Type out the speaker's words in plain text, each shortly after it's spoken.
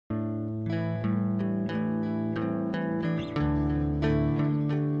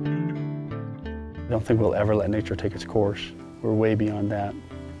don't think we'll ever let nature take its course. We're way beyond that.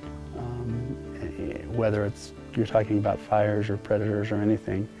 Whether it's you're talking about fires or predators or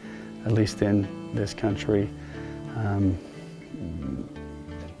anything, at least in this country,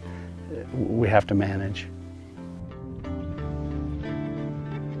 we have to manage.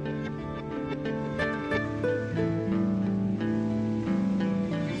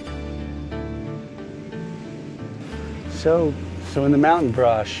 So in the mountain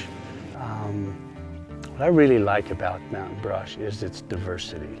brush, what I really like about mountain brush is its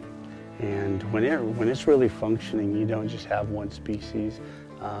diversity. And when it's really functioning, you don't just have one species.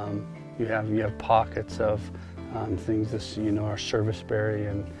 You have pockets of things that our serviceberry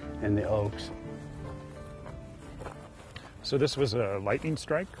and the oaks. So this was a lightning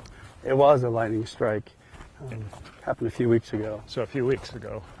strike? It was a lightning strike. Happened a few weeks ago. So a few weeks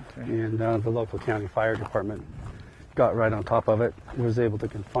ago. Okay. And the local county fire department got right on top of it. Was able to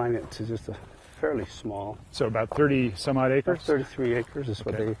confine it to just a fairly small. So about 30 some odd acres? About 33 acres is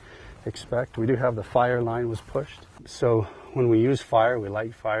what they expect. We do have the fire line was pushed. So when we use fire, we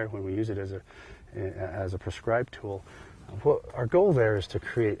light fire. When we use it as a prescribed tool, our goal there is to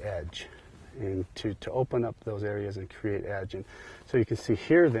create edge and to open up those areas and create edge. And so you can see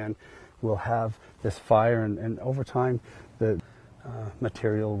here then we'll have this fire and over time the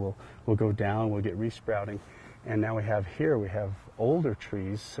material will go down, we'll get resprouting. And now we have older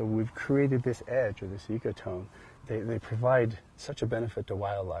trees, so we've created this edge or this ecotone. They provide such a benefit to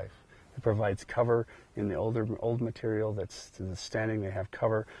wildlife. It provides cover in the old material that's standing. They have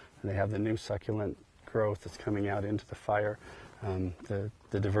cover, and they have the new succulent growth that's coming out into the fire. The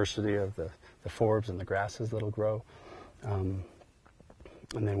diversity of the forbs and the grasses that'll grow. And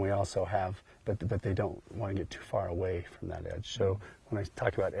then we also have, but they don't want to get too far away from that edge. So when I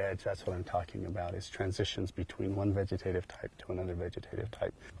talk about edge, that's what I'm talking about, is transitions between one vegetative type to another vegetative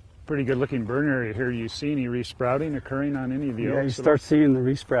type. Pretty good looking burn area here. You see any resprouting occurring on any of the oaks? Yeah, you start seeing the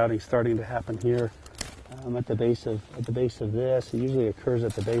resprouting starting to happen here at the base of this. It usually occurs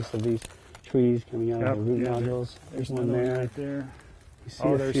at the base of these trees coming out of the root nodules. There's one there. Right there. You see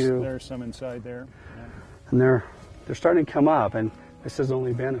a few. There's some inside there. Yeah. And they're starting to come up, and this has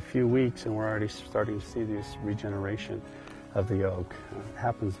only been a few weeks, and we're already starting to see this regeneration of the oak. It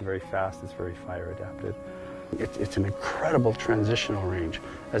happens very fast. It's very fire adapted. It's an incredible transitional range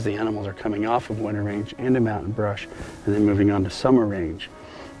as the animals are coming off of winter range into mountain brush and then moving on to summer range.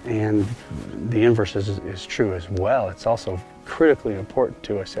 And the inverse is true as well. It's also critically important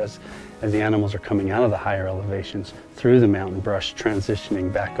to us as the animals are coming out of the higher elevations through the mountain brush,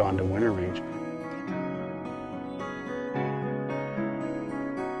 transitioning back onto winter range.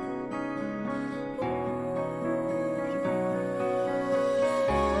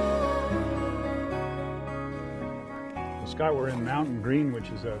 Scott, we're in Mountain Green, which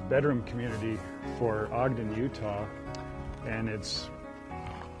is a bedroom community for Ogden, Utah, and it's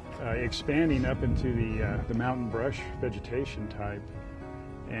expanding up into the mountain brush vegetation type.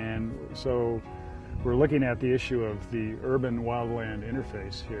 And so we're looking at the issue of the urban-wildland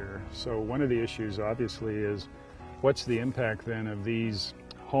interface here. So one of the issues, obviously, is what's the impact then of these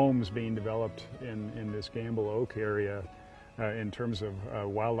homes being developed in this Gamble Oak area in terms of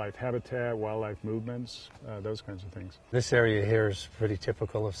wildlife habitat, wildlife movements, those kinds of things. This area here is pretty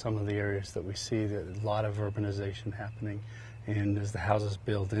typical of some of the areas that we see, that a lot of urbanization happening. And as the houses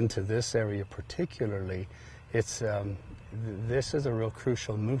build into this area particularly, this is a real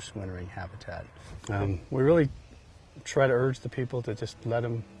crucial moose wintering habitat. We really try to urge the people to just let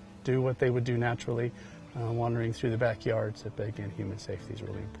them do what they would do naturally, wandering through the backyards. But again, human safety is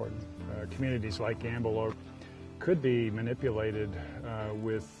really important. Communities like Gamble Oak could be manipulated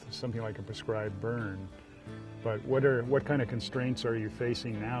with something like a prescribed burn. But what kind of constraints are you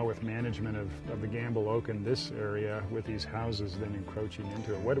facing now with management of the Gamble Oak in this area with these houses then encroaching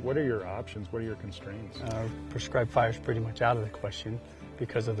into it? What are your options? What are your constraints? Prescribed fire is pretty much out of the question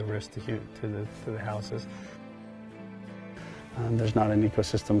because of the risk to the houses. There's not an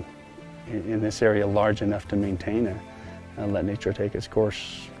ecosystem in this area large enough to maintain let nature take its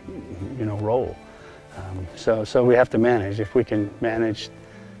course, role. So we have to manage. If we can manage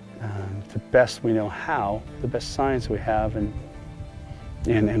the best we know how, the best science we have, and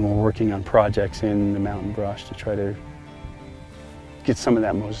we're working on projects in the mountain brush to try to get some of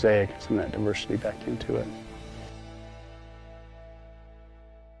that mosaic, some of that diversity back into it.